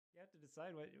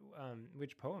decide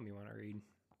which poem you want to read.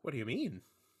 What do you mean?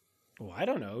 Well, I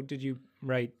don't know. Did you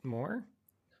write more?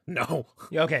 No.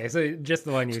 Okay, so just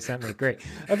the one you sent me. Great.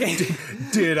 Okay.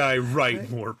 Did I write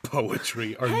more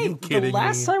poetry? Are you kidding the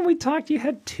last me? time we talked, you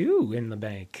had 2 in the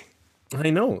bank. I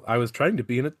know. I was trying to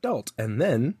be an adult, and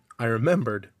then I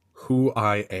remembered who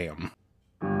I am.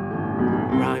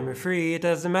 Rhyme or free, it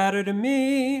doesn't matter to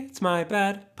me. It's my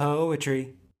bad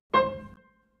poetry.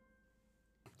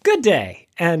 Good day,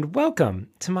 and welcome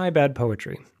to My Bad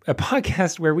Poetry, a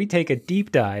podcast where we take a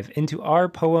deep dive into our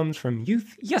poems from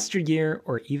youth, yesteryear,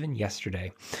 or even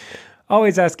yesterday.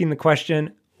 Always asking the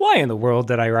question, why in the world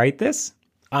did I write this?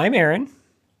 I'm Aaron.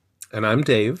 And I'm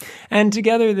Dave. And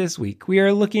together this week, we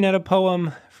are looking at a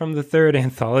poem from the 3rd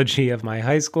anthology of my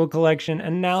high school collection,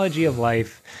 Analogy of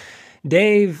Life.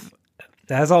 Dave,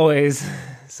 as always,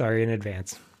 sorry in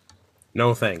advance.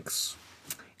 No thanks.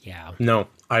 Yeah. No,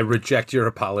 I reject your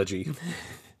apology.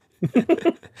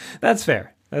 That's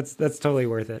fair. That's totally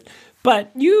worth it.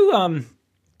 But you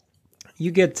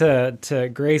get to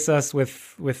grace us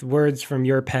with words from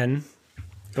your pen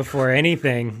before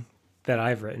anything that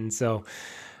I've written. So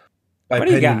By what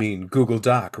do you pen you got? mean Google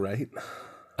Doc, right?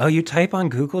 Oh, you type on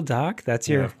Google Doc? That's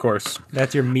your Yeah, of course.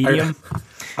 That's your medium?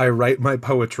 I write my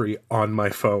poetry on my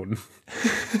phone.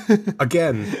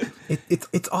 Again,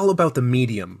 it's all about the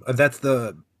medium. That's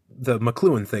the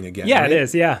McLuhan thing again. Yeah, right? it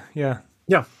is. Yeah. Yeah.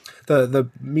 The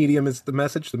medium is the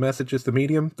message is the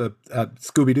medium. The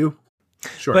Scooby-Doo.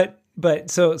 Sure. But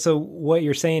so what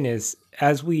you're saying is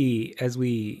as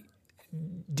we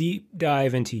deep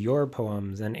dive into your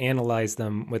poems and analyze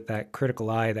them with that critical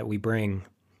eye that we bring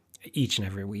each and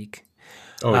every week,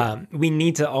 we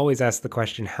need to always ask the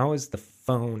question, how is the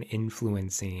phone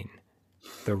influencing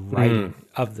the writing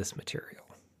of this material?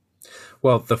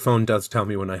 Well, the phone does tell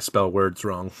me when I spell words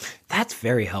wrong. That's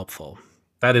very helpful.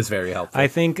 That is very helpful. I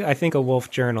think a Wolf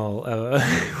Journal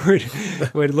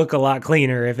would look a lot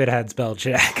cleaner if it had spell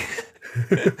check.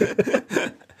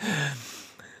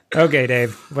 Okay,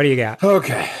 Dave, what do you got?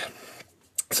 Okay.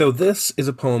 So this is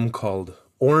a poem called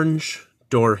Orange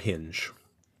Door Hinge.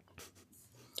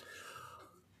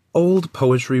 Old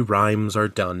poetry rhymes are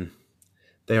done.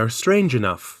 They are strange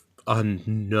enough,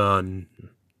 none.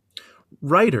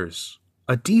 Writers,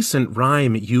 a decent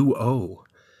rhyme you owe.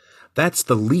 That's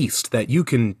the least that you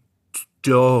can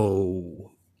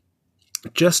do.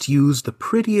 Just use the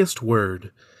prettiest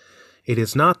word. It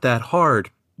is not that hard,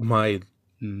 my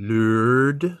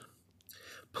lord.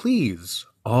 Please,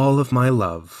 all of my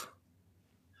love.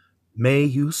 May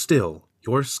you still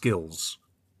your skills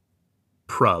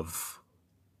prove.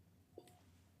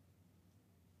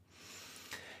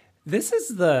 This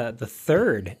is the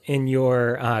 3rd in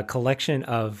your collection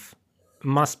of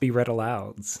must be read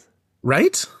alouds.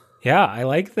 Right? Yeah, I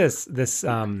like this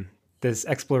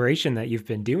exploration that you've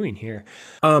been doing here.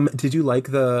 Did you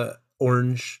like the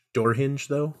orange door hinge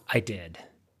though? I did.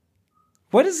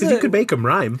 What is it? Because you could make them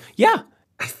rhyme. Yeah.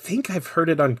 I think I've heard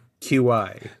it on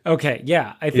QI. Okay.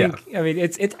 Yeah. I think. Yeah. I mean,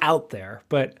 it's out there,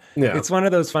 but it's one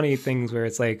of those funny things where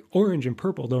it's like orange and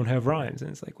purple don't have rhymes,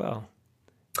 and it's like, well,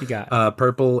 you got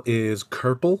purple is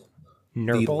kerple,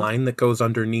 nurple. the line that goes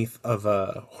underneath of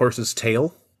a horse's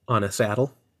tail on a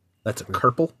saddle. That's a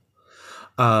kerple.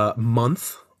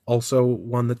 Month, also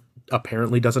one that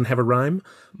apparently doesn't have a rhyme,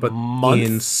 but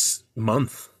month?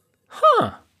 Month.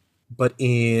 Huh. But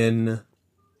in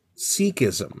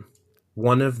Sikhism,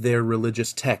 one of their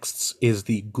religious texts is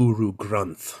the Guru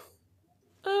Granth.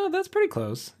 Oh, that's pretty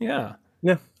close. Yeah.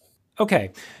 Yeah.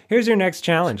 Okay. Here's your next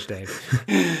challenge, Dave.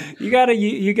 you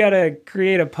gotta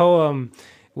create a poem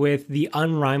with the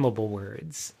unrhymable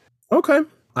words. Okay.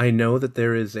 I know that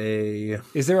there is a...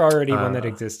 Is there already one that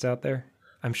exists out there?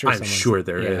 I'm sure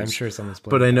there is. I'm sure someone's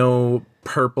played But I know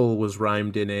purple was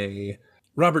rhymed in a...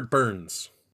 Robert Burns.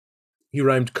 He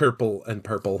rhymed kerple and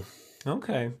purple.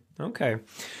 Okay.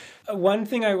 One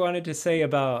thing I wanted to say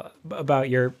about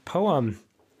your poem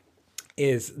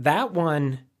is that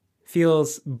one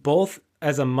feels both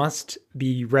as a must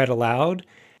be read aloud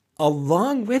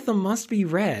along with a must be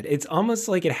read. It's almost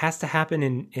like it has to happen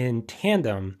in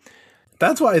tandem.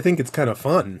 That's why I think it's kind of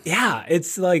fun. Yeah,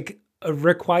 it's like a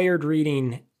required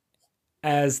reading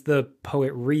as the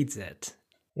poet reads it.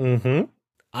 Mm-hmm.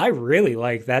 I really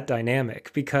like that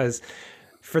dynamic because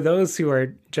for those who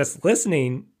are just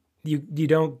listening, you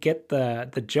don't get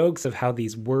the jokes of how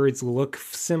these words look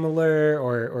similar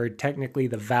or technically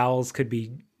the vowels could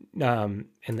be in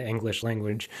the English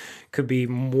language could be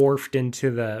morphed into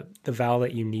the vowel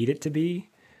that you need it to be.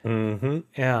 Mm-hmm.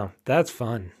 Yeah, that's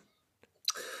fun.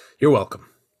 You're welcome.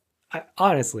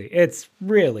 Honestly, it's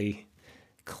really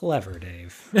Clever,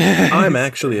 Dave. I'm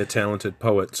actually a talented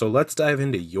poet, so let's dive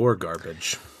into your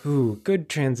garbage. Ooh, good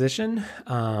transition.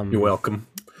 You're welcome.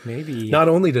 Maybe Not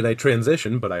only did I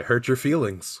transition, but I hurt your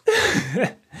feelings.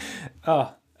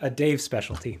 a Dave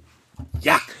specialty.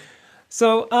 Yeah.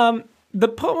 So, the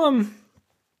poem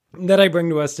that I bring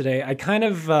to us today, I kind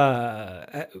of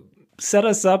set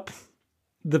us up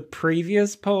the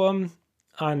previous poem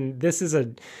on this is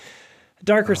a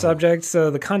darker subject,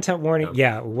 so the content warning.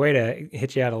 Yeah, way to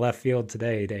hit you out of left field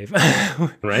today, Dave.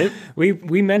 Right?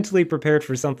 We mentally prepared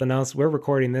for something else. We're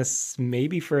recording this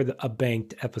maybe for a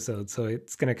banked episode, so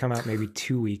it's going to come out maybe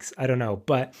 2 weeks. I don't know,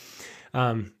 but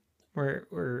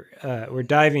we're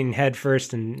diving head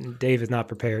first, and Dave is not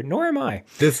prepared, nor am I.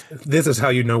 This is how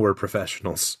you know we're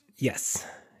professionals. Yes.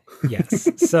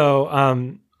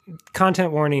 So,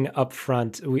 content warning up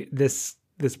front.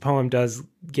 This poem does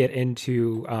get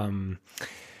into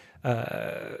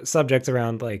subjects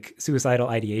around like suicidal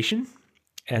ideation,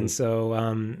 and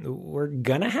so we're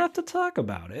gonna have to talk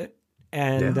about it,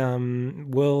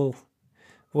 and we'll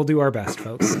do our best,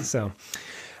 folks. So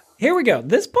here we go.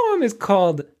 This poem is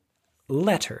called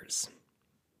Letters.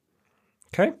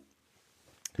 Okay.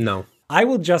 No. I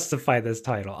will justify this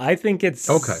title. I think it's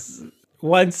okay.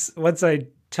 Once I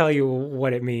tell you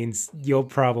what it means, you'll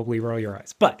probably roll your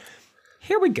eyes. But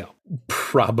here we go.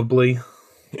 Probably.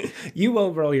 You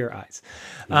will roll your eyes.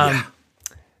 Yeah.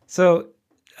 So,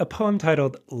 a poem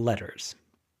titled Letters.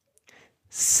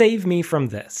 Save me from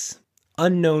this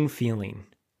unknown feeling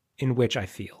in which I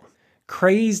feel.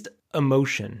 Crazed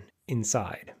emotion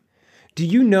inside. Do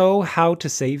you know how to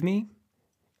save me?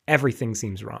 Everything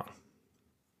seems wrong.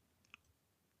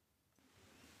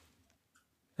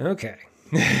 Okay.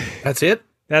 That's it?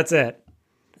 That's it.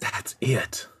 That's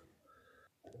it.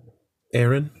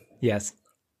 Aaron? Yes.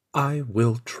 I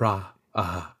will try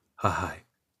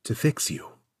to fix you.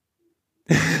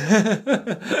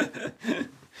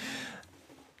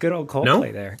 Good old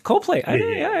Coldplay there. Coldplay.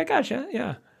 I gotcha.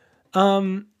 Yeah.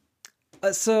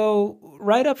 So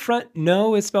right up front,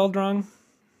 no is spelled wrong.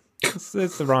 It's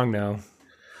the wrong no.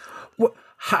 What?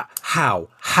 How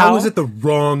is it the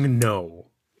wrong no?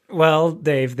 Well,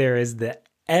 Dave, there is the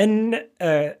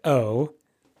N-O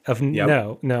of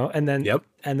no, and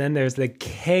then there's the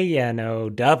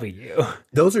K-N-O-W.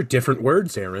 Those are different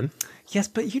words, Aaron. Yes,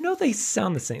 but they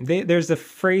sound the same. There's a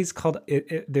phrase called,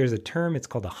 there's a term, it's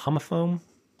called a homophone.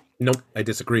 Nope, I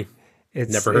disagree.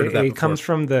 Never heard of that before. It comes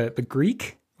from the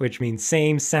Greek, which means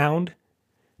same sound.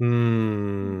 I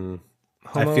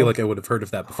feel like I would have heard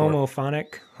of that before.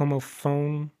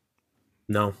 Homophone.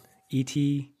 No.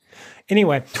 E.T.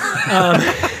 Anyway,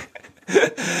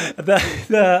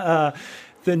 the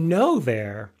know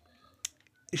there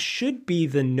should be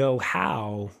the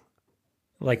know-how,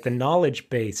 like the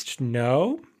knowledge-based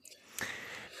know.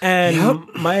 And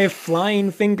my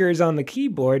flying fingers on the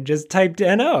keyboard just typed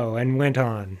N-O and went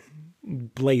on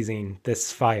blazing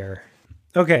this fire.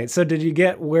 Okay, so did you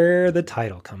get where the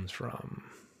title comes from?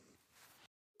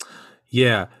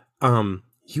 Yeah,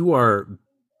 you are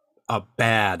a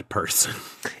bad person.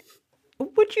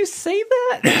 Would you say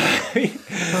that?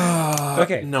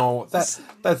 Okay. No, that's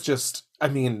just, I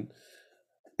mean,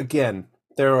 again,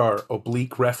 there are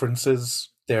oblique references,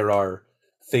 there are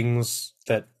things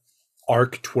that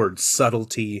arc towards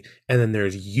subtlety, and then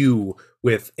there's you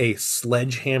with a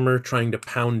sledgehammer trying to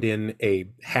pound in a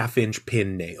half-inch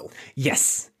pin nail.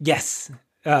 Yes.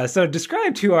 So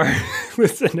describe to our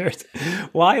listeners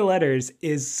why Letters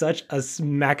is such a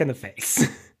smack in the face.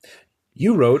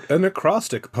 You wrote an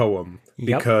acrostic poem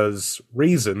because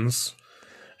reasons,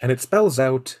 and it spells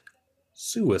out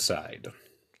suicide.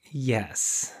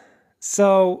 Yes.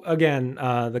 So again,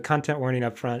 the content warning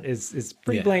up front is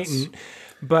pretty blatant,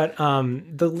 but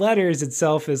the Letters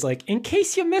itself is like, in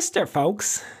case you missed it,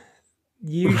 folks,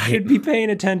 you should be paying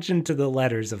attention to the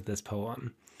letters of this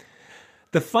poem.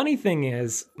 The funny thing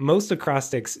is, most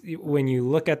acrostics, when you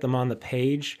look at them on the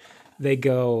page, they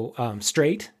go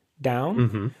straight down.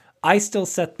 Mm-hmm. I still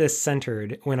set this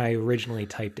centered when I originally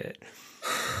typed it.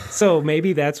 So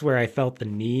maybe that's where I felt the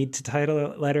need to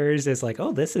title Letters is like,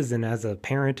 oh, this isn't as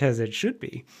apparent as it should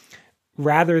be.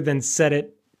 Rather than set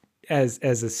it as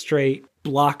a straight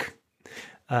block,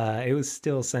 it was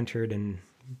still centered and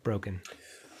broken.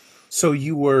 So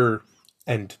you were,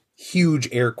 and huge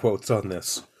air quotes on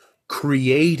this,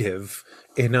 creative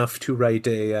enough to write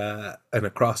an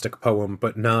acrostic poem,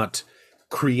 but not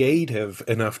creative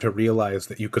enough to realize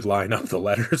that you could line up the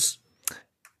letters.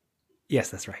 Yes,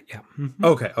 that's right. Yeah. Mm-hmm.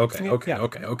 Okay.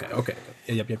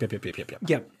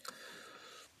 Yep.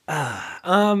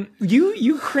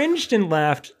 You cringed and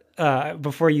laughed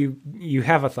before you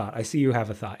have a thought. I see you have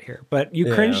a thought here, but you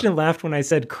Yeah. cringed and laughed when I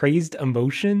said crazed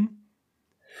emotion.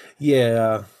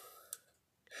 Yeah.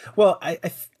 Well,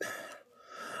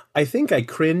 I think I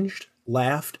cringed,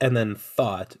 laughed, and then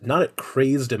thought, not at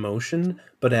crazed emotion,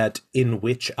 but at in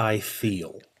which I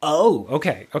feel. Oh,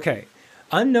 okay.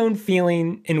 Unknown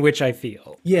feeling in which I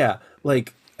feel. Yeah,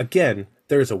 like, again,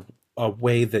 there's a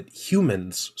way that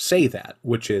humans say that,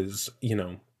 which is,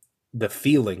 the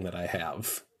feeling that I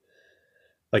have.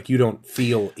 Like, you don't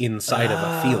feel inside of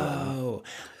a feeling. Oh,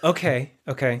 okay.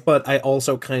 But I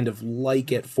also kind of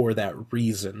like it for that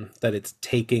reason, that it's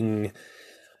taking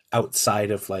outside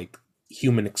of, like,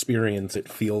 human experience. It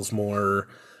feels more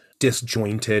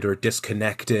disjointed or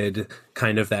disconnected,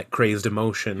 kind of that crazed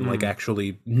emotion, like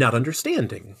actually not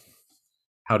understanding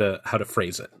how to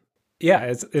phrase it.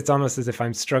 Yeah, it's almost as if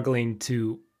I'm struggling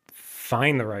to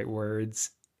find the right words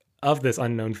of this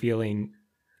unknown feeling.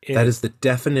 That is the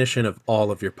definition of all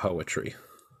of your poetry.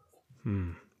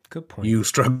 Good point. You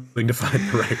struggling to find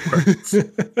the right words.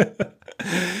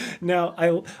 Now,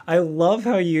 I love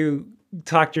how you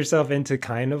talked yourself into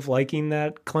kind of liking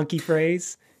that clunky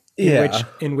phrase.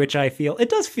 In which I feel it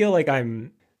does feel like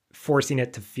I'm forcing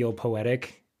it to feel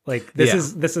poetic. Like this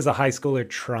is a high schooler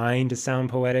trying to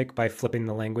sound poetic by flipping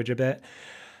the language a bit.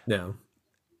 No.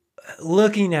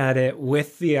 Looking at it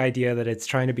with the idea that it's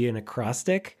trying to be an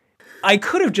acrostic, I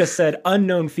could have just said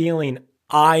unknown feeling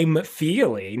I'm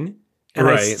feeling, and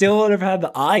I still would have had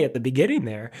the I at the beginning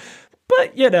there.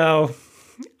 But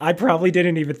I probably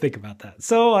didn't even think about that.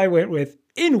 So I went with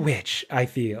in which I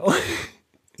feel.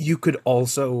 You could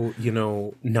also,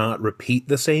 not repeat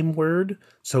the same word.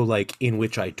 So, like, in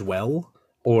which I dwell,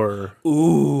 or...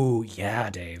 Ooh, yeah,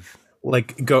 Dave.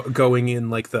 Like, going in,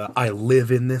 like, I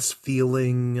live in this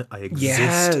feeling, I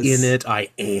exist in it, I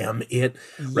am it,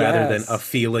 rather than a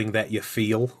feeling that you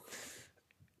feel.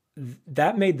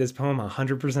 That made this poem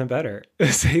 100% better.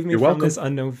 Save me from this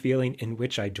unknown feeling in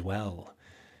which I dwell.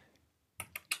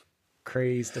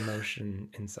 Crazed emotion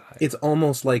inside. It's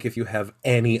almost like if you have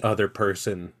any other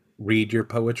person read your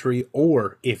poetry,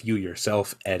 or if you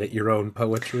yourself edit your own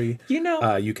poetry,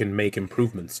 you can make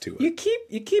improvements to it. You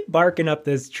keep barking up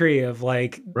this tree of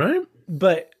like, right?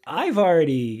 But I've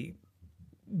already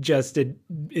just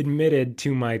admitted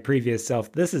to my previous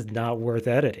self, this is not worth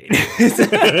editing.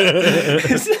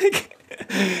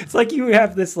 It's like you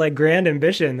have this like grand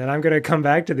ambition that I'm going to come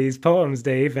back to these poems,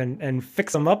 Dave, and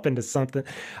fix them up into something.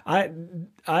 I'm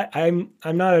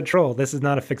not a troll. This is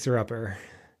not a fixer-upper.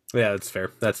 Yeah, that's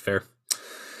fair.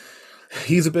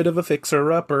 He's a bit of a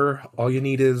fixer-upper. All you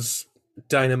need is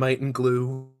dynamite and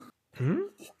glue.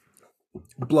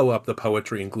 Blow up the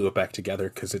poetry and glue it back together,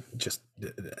 because it just...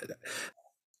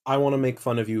 I want to make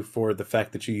fun of you for the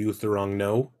fact that you used the wrong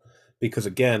no. Because,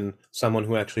 again, someone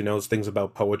who actually knows things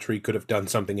about poetry could have done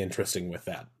something interesting with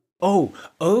that. Oh,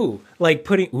 like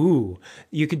putting,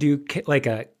 you could do like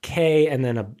a K and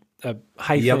then a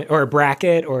hyphen or a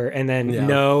bracket, and then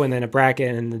no, and then a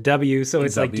bracket and the W. So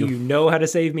it's like, do you know how to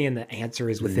save me? And the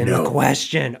answer is within the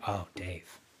question. Oh,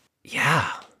 Dave.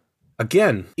 Yeah.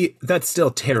 Again, that's still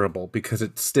terrible because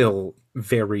it's still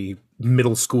very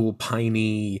middle school,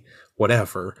 piney,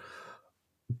 whatever.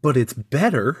 But it's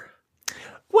better.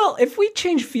 Well, if we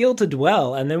change feel to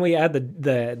dwell and then we add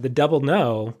the double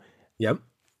no. Yep.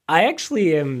 I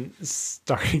actually am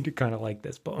starting to kind of like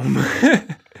this poem.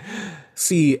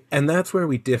 See, and that's where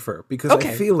we differ, because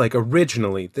I feel like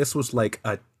originally this was like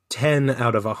a 10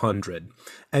 out of 100,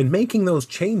 and making those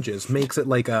changes makes it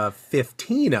like a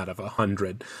 15 out of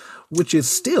 100, which is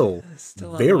still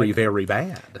very, very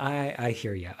bad. I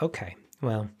hear you. Okay.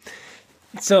 Well,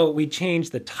 so we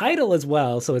changed the title as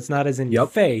well, so it's not as in your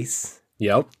face.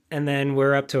 Yep. And then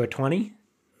we're up to a 20?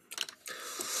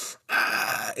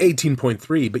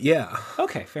 18.3, but yeah.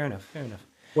 Okay, fair enough.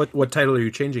 What title are you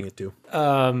changing it to?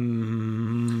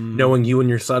 Knowing you and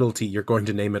your subtlety, you're going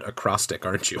to name it Acrostic,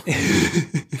 aren't you?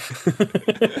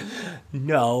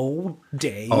 No,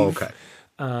 Dave. Oh, okay.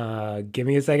 Give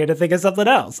me a second to think of something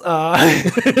else.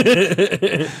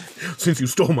 Since you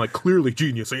stole my clearly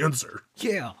genius answer.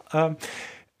 Yeah.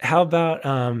 How about...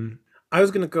 I was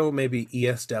going to go maybe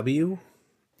ESW.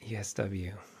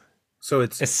 ESW. So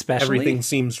it's especially everything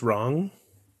seems wrong.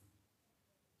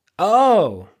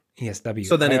 Oh, ESW.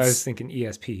 So then I was thinking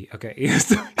ESP. Okay,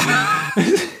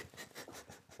 ESW.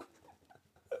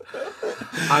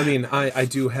 I mean, I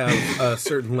do have a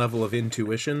certain level of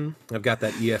intuition. I've got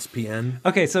that ESPN.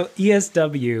 Okay, so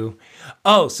ESW.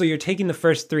 Oh, so you're taking the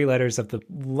first three letters of the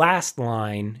last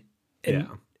line, and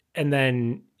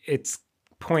then it's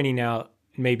pointing out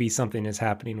maybe something is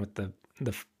happening with the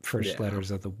first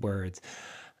letters of the words.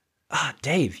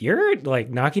 Dave, you're like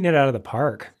knocking it out of the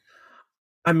park.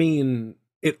 I mean,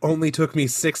 it only took me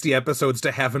 60 episodes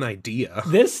to have an idea.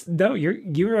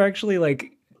 You're actually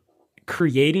like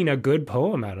creating a good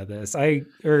poem out of this. You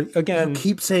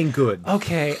keep saying good.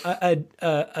 Okay,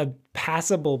 a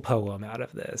passable poem out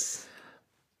of this.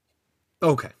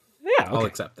 Okay. Yeah, okay. I'll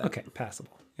accept that. Okay,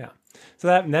 passable. Yeah. So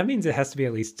that means it has to be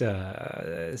at least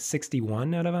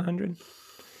 61 out of 100.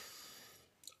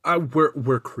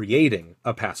 We're creating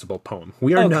a passable poem.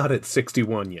 We are not at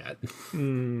 61 yet.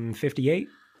 58.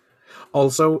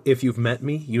 Also, if you've met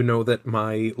me, you know that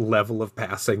my level of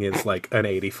passing is like an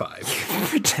 85.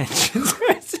 Pretentious.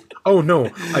 Oh no,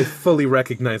 I fully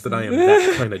recognize that I am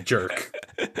that kind of jerk.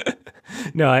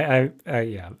 No, I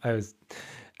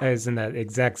was in that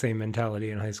exact same mentality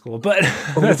in high school, but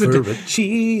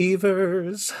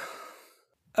overachievers.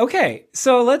 Okay,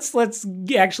 so let's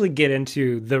actually get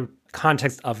into the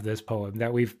context of this poem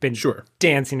that we've been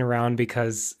dancing around,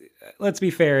 because let's be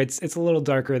fair, it's a little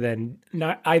darker than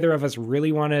not either of us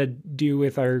really want to do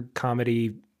with our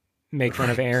comedy make fun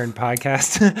of Aaron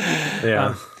podcast.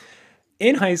 Yeah.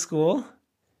 In high school,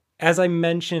 as I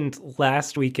mentioned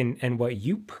last week, and what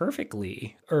you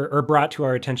perfectly or brought to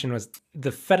our attention was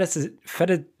the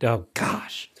oh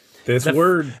gosh. This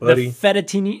word, buddy. The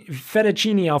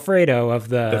fettuccine Alfredo of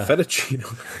the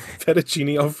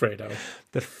fettuccine Alfredo.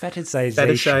 The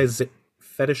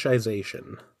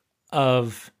fetishization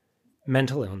of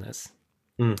mental illness,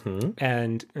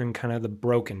 and kind of the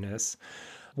brokenness.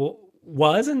 Well,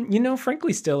 was and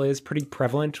frankly still is pretty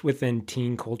prevalent within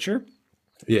teen culture.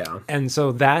 Yeah, and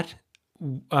so that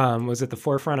was at the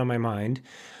forefront of my mind.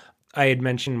 I had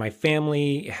mentioned my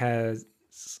family has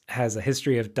a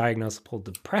history of diagnosable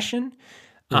depression,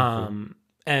 and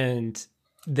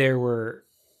there were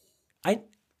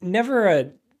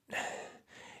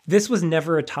this was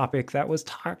never a topic that was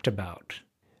talked about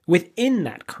within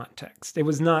that context. It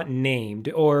was not named,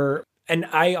 and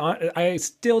I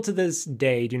still to this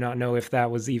day do not know if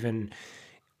that was even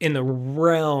in the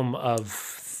realm of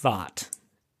thought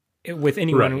with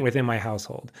anyone within my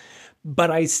household.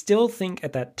 But I still think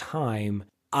at that time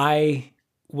I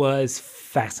was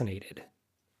fascinated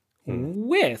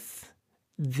with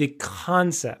the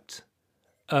concept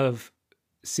of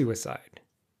suicide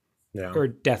or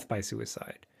death by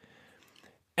suicide.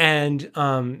 And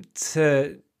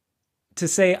to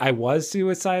say I was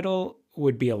suicidal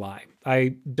would be a lie.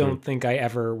 I don't think I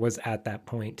ever was at that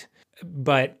point,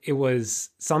 but it was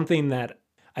something that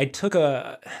I took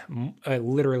a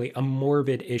literally a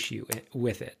morbid issue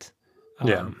with it.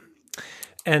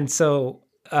 And so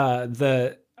I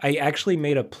actually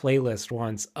made a playlist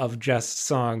once of just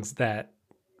songs that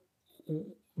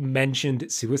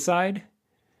mentioned suicide,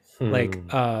 like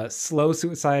Slow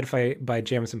Suicide by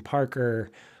Jamison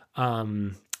Parker,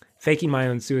 Faking My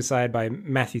Own Suicide by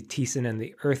Matthew Thiessen and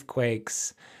the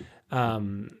Earthquakes,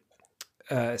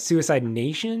 Suicide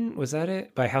Nation, was that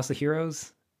it? By House of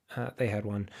Heroes. They had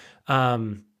one.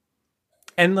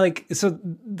 And like, so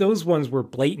those ones were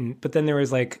blatant, but then there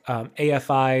was like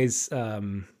AFI's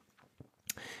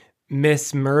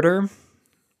Miss Murder,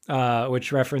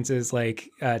 which references like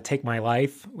Take My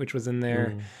Life, which was in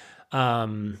there.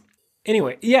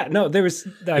 Anyway, there was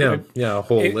a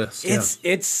whole list.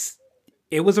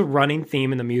 It was a running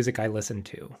theme in the music I listened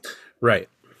to. Right.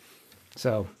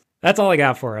 So that's all I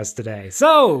got for us today.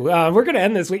 So we're going to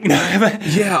end this week.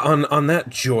 On that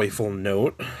joyful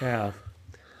note. Yeah.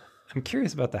 I'm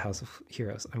curious about the House of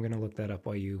Heroes. I'm going to look that up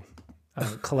while you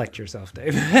collect yourself,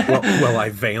 Dave. Well, I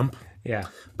vamp. Yeah.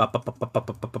 No.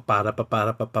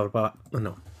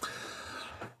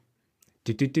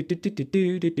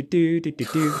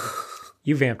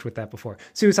 You vamped with that before.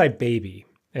 Suicide Baby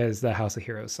is the House of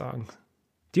Heroes song.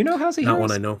 Do you know House of Heroes? Not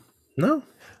one I know. No.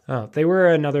 Oh, they were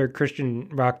another Christian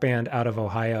rock band out of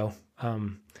Ohio.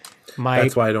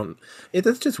 That's why I don't.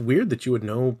 That's just weird that you would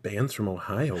know bands from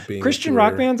Ohio. Being Christian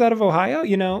rock bands out of Ohio.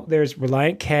 There's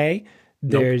Reliant K.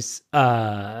 There's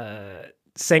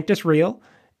Sanctus Real.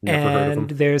 And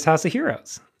there's House of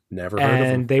Heroes. Never heard of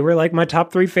them. And they were like my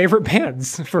top 3 favorite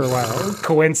bands for a while,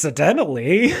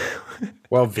 coincidentally.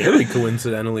 Well, very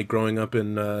coincidentally, growing up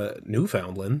in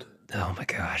Newfoundland. Oh my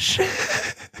gosh.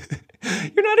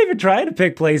 You're not even trying to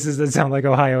pick places that sound like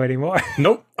Ohio anymore.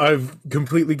 Nope. I've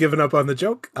completely given up on the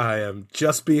joke. I am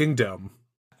just being dumb.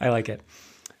 I like it.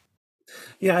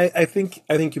 Yeah, I think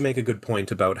you make a good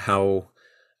point about how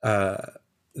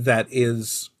that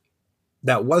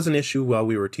was an issue while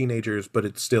we were teenagers, but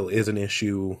it still is an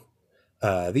issue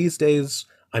these days.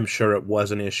 I'm sure it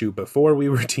was an issue before we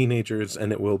were teenagers,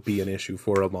 and it will be an issue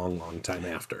for a long, long time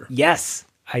after. Yes,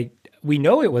 we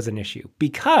know it was an issue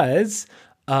because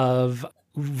of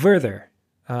Werther.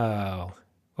 Oh,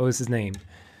 what was his name?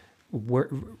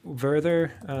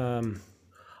 Werther.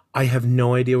 I have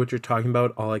no idea what you're talking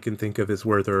about. All I can think of is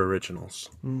Werther Originals.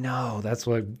 No, that's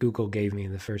what Google gave me.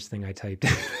 The first thing I typed.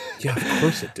 Yeah, of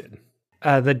course it did.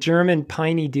 The German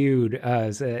piney dude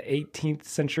is an 18th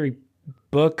century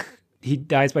book. He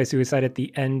dies by suicide at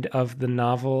the end of the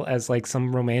novel as like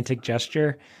some romantic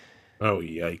gesture. Oh,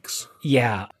 yikes.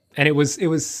 Yeah. And it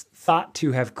was thought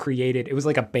to have created, it was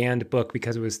like a banned book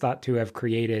because it was thought to have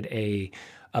created a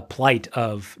plight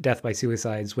of death by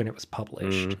suicides when it was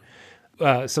published.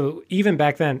 So even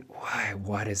back then,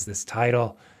 what is this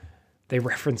title? They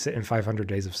reference it in 500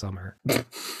 Days of Summer.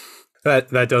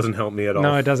 That doesn't help me at all.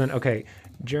 No, it doesn't. Okay.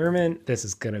 German, this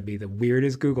is going to be the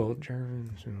weirdest Google. German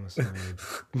suicide.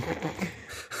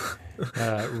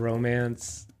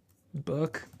 Romance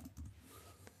book.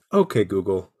 Okay,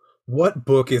 Google. What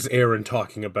book is Aaron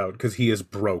talking about? Because he is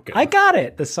broken. I got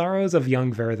it. The Sorrows of Young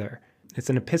Werther.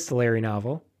 It's an epistolary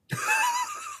novel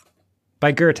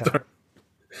by Goethe.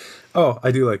 Oh,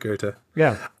 I do like Goethe.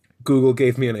 Yeah. Google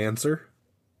gave me an answer,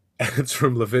 and it's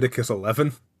from Leviticus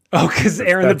 11. Oh, because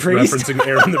Aaron the priest? Referencing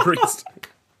Aaron the priest.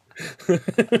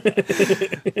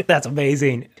 That's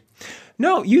amazing.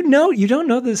 No, you don't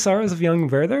know the Sorrows of Young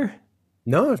Werther?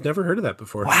 No, I've never heard of that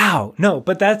before. Wow. No,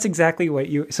 but that's exactly what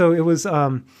so it was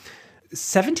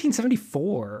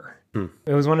 1774.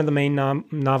 It was one of the main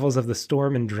novels of the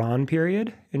Sturm und Drang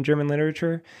period in German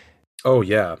literature. Oh,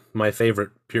 yeah. My favorite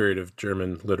period of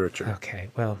German literature. Okay,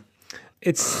 well,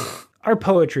 it's our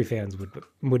poetry fans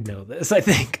would know this, I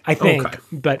think. Okay.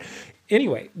 But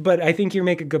anyway, I think you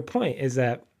make a good point is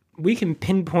that we can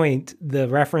pinpoint the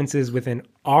references within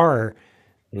our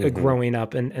growing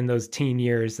up and those teen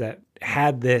years that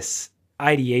had this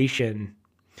ideation,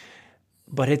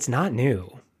 but it's not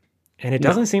new. And it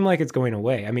doesn't seem like it's going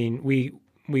away. I mean,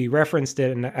 we referenced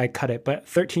it and I cut it, but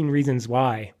 13 Reasons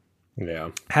Why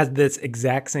has this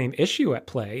exact same issue at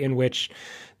play in which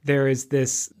there is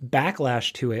this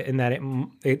backlash to it in that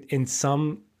it in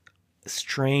some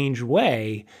strange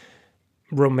way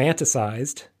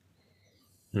romanticized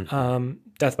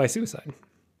death by suicide.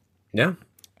 Yeah.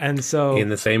 And so in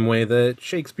the same way that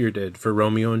Shakespeare did for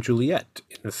Romeo and Juliet,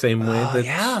 in the same way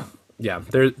that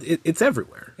it's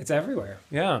everywhere. It's everywhere.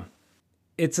 Yeah.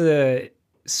 It's a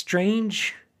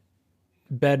strange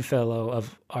bedfellow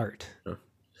of art.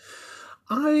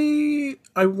 I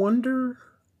wonder.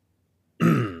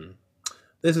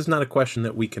 This is not a question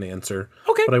that we can answer.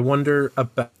 Okay. But I wonder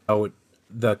about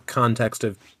the context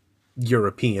of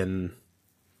European,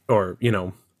 or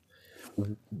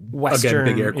Western,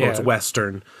 again, big air quotes,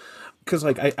 Western. Because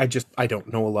I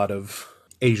don't know a lot of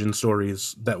Asian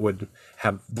stories that would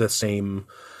have the same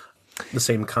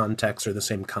context or the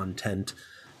same content.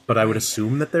 But I would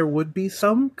assume that there would be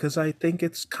some, because I think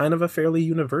it's kind of a fairly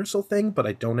universal thing, but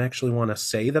I don't actually want to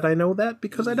say that I know that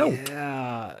because I don't.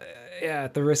 Yeah,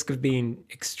 at the risk of being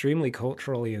extremely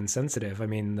culturally insensitive. I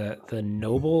mean, the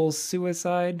noble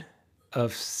suicide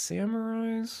of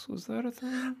samurais, was that a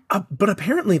thing? But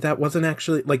apparently that wasn't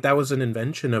actually, that was an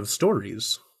invention of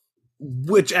stories,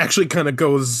 which actually kind of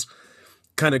goes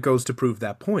to prove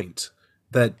that point.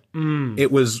 That it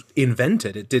was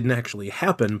invented. It didn't actually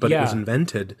happen, but it was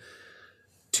invented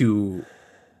to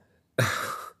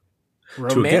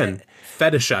again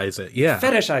fetishize it. Yeah.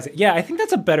 Fetishize it. Yeah, I think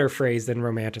that's a better phrase than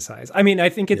romanticize. I mean, I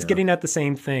think it's getting at the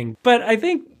same thing. But I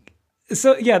think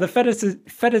so yeah, the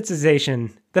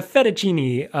fetishization, the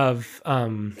fettuccine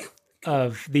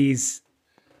of these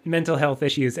mental health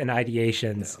issues and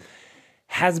ideations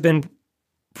has been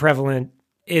prevalent,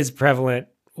 is prevalent,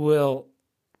 will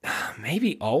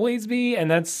maybe always be, and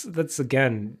that's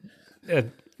again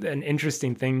an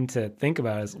interesting thing to think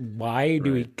about is why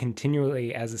do we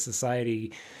continually as a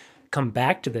society come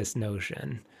back to this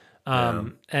notion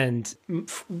and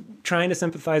trying to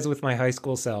sympathize with my high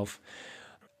school self.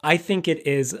 I think it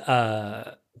is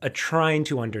a trying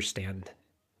to understand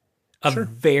a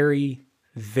very,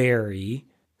 very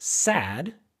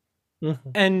sad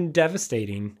and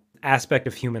devastating aspect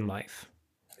of human life.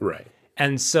 Right.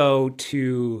 And so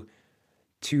to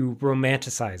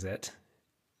romanticize it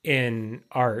in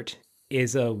art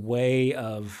is a way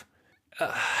of,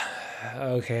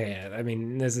 okay, I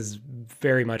mean, this is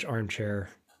very much armchair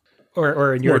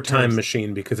or in your time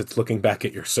machine because it's looking back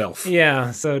at yourself.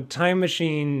 Yeah, so time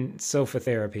machine sofa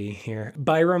therapy here.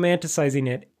 By romanticizing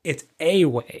it, it's a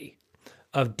way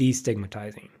of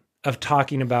destigmatizing, of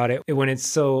talking about it when it's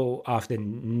so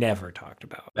often never talked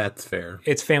about. That's fair.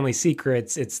 It's family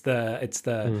secrets. It's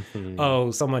the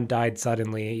oh, someone died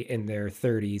suddenly in their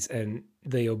 30s and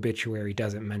the obituary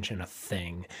doesn't mention a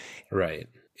thing. Right.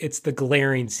 it's the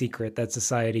glaring secret that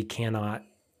society cannot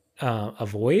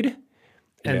avoid.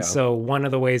 And Yeah. so one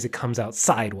of the ways it comes out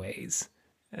sideways,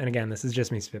 and again, this is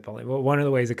just me spitballing, but one of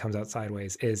the ways it comes out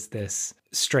sideways is this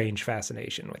strange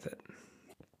fascination with it.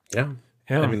 Yeah.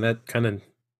 Yeah. I mean, that kind of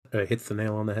hits the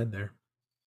nail on the head there.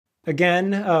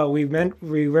 Again,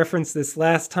 we referenced this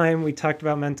last time we talked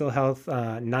about mental health.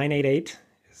 988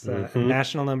 is a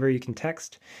national number you can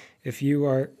text if you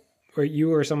are, or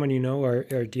you or someone you know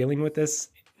are dealing with this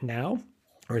now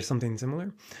or something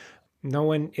similar. No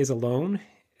one is alone,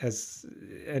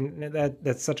 and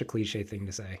that's such a cliche thing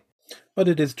to say. But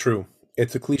it is true.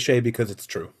 It's a cliche because it's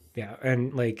true. Yeah,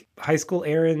 and like high school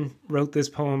Aaron wrote this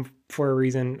poem for a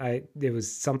reason. There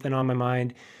was something on my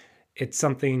mind. It's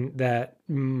something that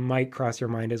might cross your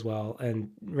mind as well. And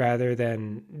rather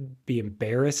than be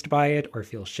embarrassed by it or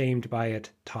feel shamed by it,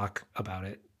 talk about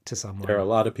it to someone. There are a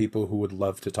lot of people who would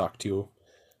love to talk to you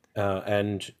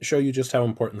and show you just how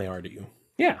important they are to you.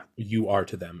 Yeah. You are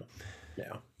to them.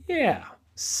 Yeah. Yeah.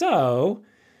 So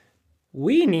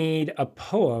we need a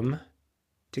poem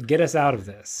to get us out of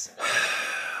this.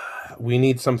 We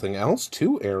need something else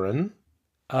too, Aaron.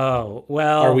 Oh,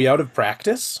 well. Are we out of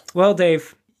practice? Well,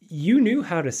 Dave, you knew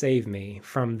how to save me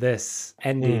from this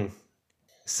ending.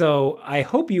 So I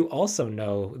hope you also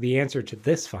know the answer to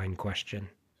this fine question.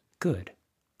 Good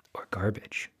or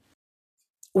garbage?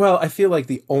 Well, I feel like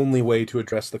the only way to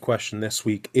address the question this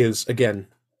week is, again,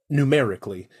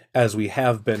 numerically, as we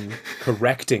have been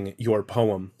correcting your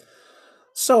poem.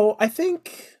 So I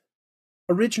think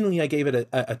originally I gave it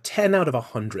a 10 out of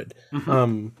 100,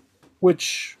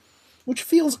 which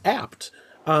feels apt.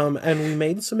 And we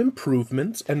made some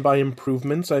improvements, and by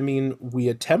improvements, I mean we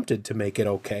attempted to make it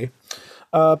okay.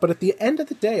 But at the end of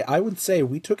the day, I would say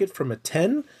we took it from a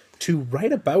 10 to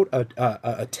right about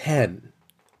a 10.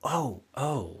 Oh.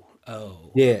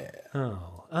 Yeah.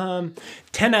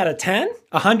 10 out of 10?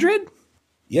 100?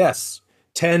 Yes.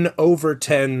 10 over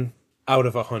 10 out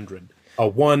of 100. A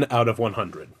 1 out of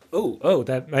 100. Oh,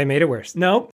 that I made it worse.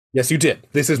 No. Yes, you did.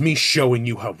 This is me showing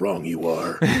you how wrong you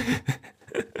are.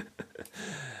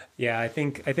 Yeah, I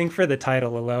think for the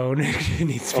title alone, it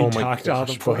needs to be talked all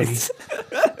the points.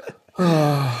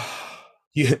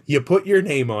 You put your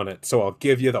name on it, so I'll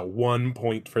give you the 1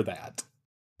 point for that.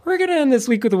 We're going to end this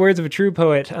week with the words of a true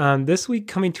poet. This week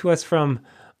coming to us from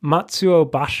Matsuo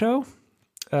Basho,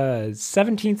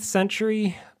 17th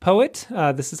century poet.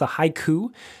 This is a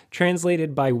haiku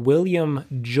translated by William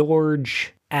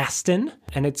George Aston,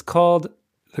 and it's called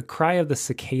The Cry of the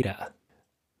Cicada.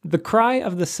 The cry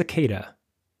of the cicada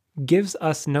gives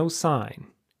us no sign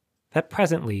that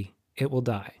presently it will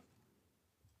die.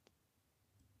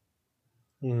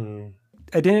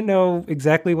 I didn't know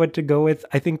exactly what to go with.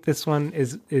 I think this one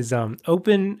is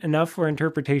open enough for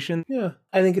interpretation. Yeah,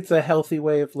 I think it's a healthy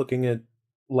way of looking at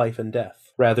life and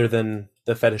death, rather than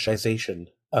the fetishization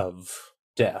of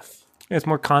death. It's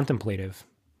more contemplative.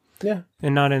 Yeah.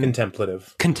 And not in...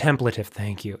 Contemplative. Contemplative,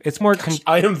 thank you. It's more...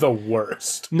 I am the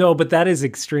worst. No, but that is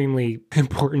extremely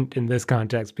important in this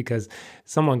context because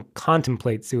someone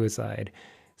contemplates suicide.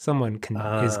 Someone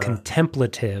is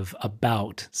contemplative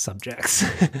about subjects.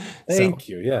 Thank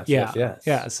you. Yes, yeah, yes.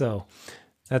 Yeah, so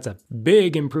that's a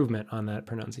big improvement on that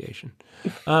pronunciation.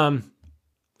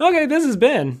 Okay, this has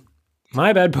been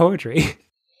My Bad Poetry.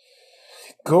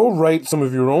 Go write some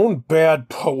of your own bad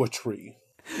poetry.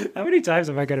 How many times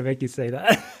am I going to make you say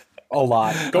that? A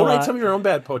lot. Go write some of your own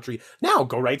bad poetry. Now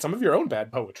go write some of your own bad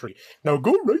poetry. Now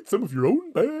go write some of your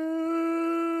own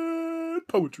bad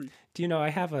poetry. Do you know I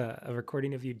have a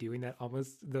recording of you doing that,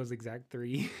 almost those exact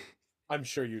 3? I'm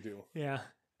sure you do. Yeah.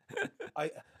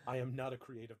 I am not a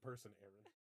creative person,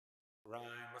 Aaron. Rhyme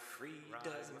free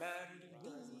doesn't matter.